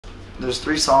there's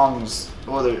 3 songs.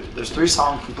 Well, there's 3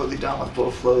 songs completely done with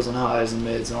both lows and highs and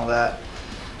mids and all that.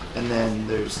 And then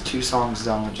there's 2 songs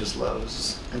done with just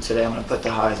lows. And today I'm gonna put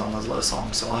the highs on those low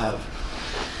songs, so I'll have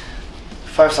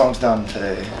 5 songs done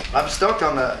today. I'm stoked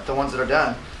on the ones that are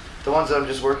done. The ones that I'm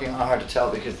just working on are hard to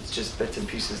tell because it's just bits and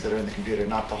pieces that are in the computer,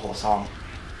 not the whole song.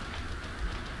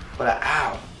 But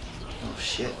ow! Oh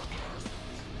shit.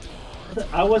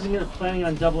 I wasn't planning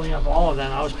on doubling up all of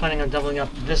them. I was planning on doubling up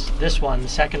this one, the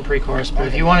second pre-chorus. But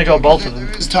if you want to go both of them,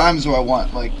 there's times where I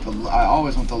want I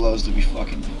always want the lows to be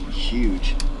fucking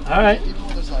huge. All right. Even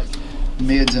when there's like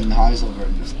mids and highs over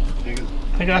and just bigger.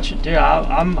 I got you, dude.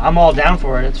 I'm all down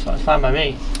for it. It's fine by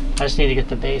me. I just need to get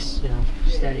the bass, you know,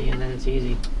 steady, and then it's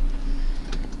easy.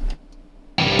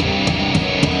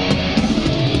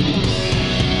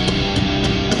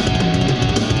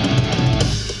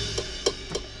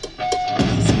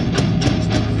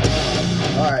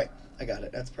 All right, I got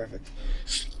it. That's perfect.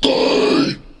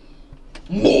 Stay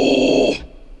more.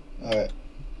 All right.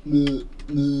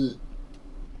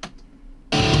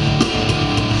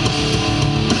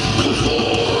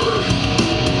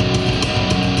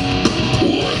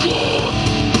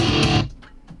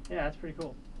 Yeah, that's pretty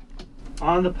cool.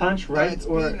 On the punch, right,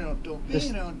 or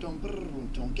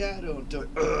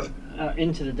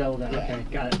into the double down. Okay,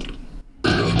 got it.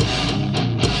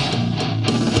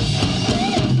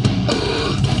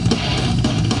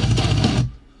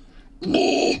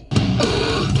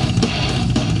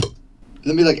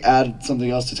 Let me like add something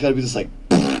else. It's gotta be just like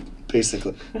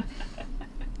basically.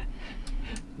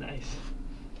 Nice.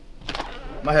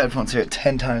 My headphones here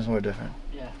 10 times more different.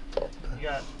 Yeah. You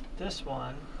got this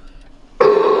one.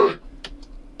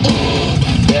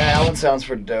 Yeah, that one sounds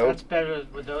pretty dope. That's better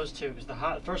with those two because the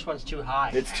first one's too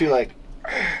high. It's too like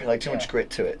too much grit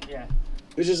to it. Yeah.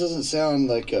 It just doesn't sound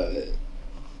like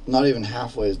not even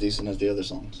halfway as decent as the other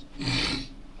songs.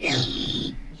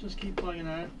 Let's just keep plugging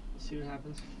that. See what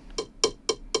happens.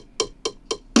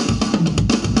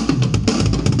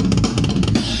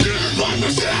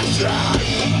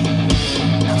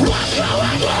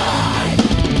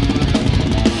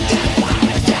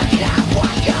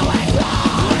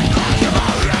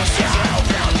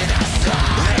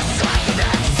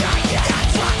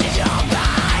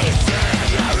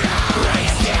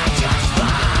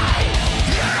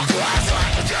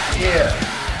 Yeah.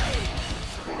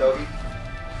 Doggy.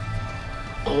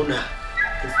 Honor,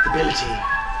 instability,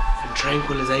 and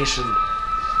tranquilization.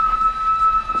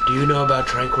 Do you know about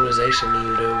tranquilization,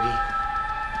 little doggy?